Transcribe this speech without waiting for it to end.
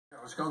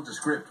Let's go to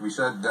script. We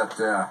said that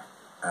the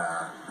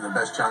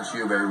best chance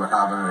Juve would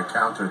have in a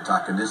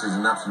counter-attack, and this is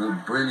an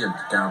absolute brilliant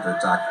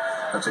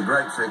counter-attack. That's a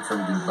great flick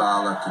from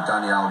Dybala to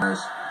Dani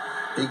Alves.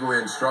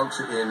 Higuain strokes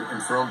it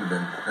in front of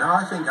him. Now,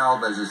 I think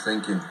Alves is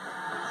thinking,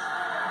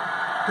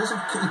 he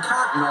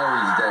can't know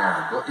he's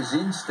there, but his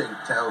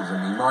instinct tells him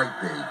he might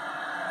be.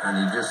 And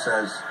he just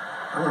says,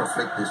 I'm going to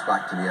flick this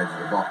back to the edge of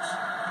the box.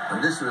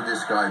 And this is what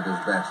this guy does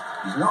best.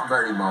 He's not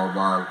very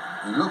mobile.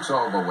 He looks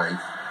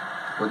overweight,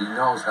 but he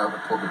knows how to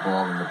put the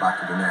ball in the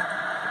back of the net.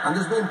 And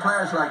there's been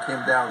players like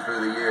him down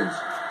through the years.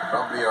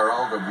 Probably our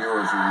older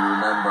viewers who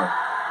remember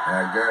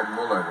Gerd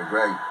Muller, the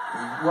great.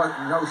 He was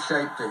no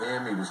shape to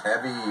him. He was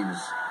heavy.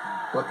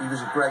 But he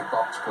was a great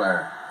box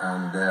player.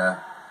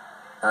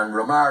 And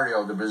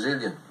Romario, the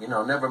Brazilian,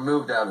 never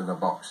moved out of the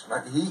box.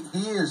 Like he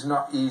is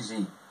not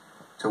easy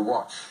to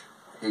watch.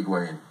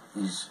 Higuain.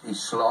 He's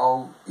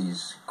slow.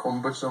 He's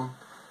cumbersome.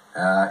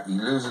 He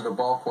loses the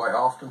ball quite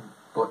often,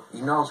 but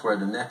he knows where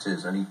the net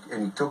is, and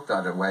he took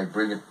that away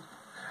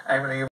brilliantly.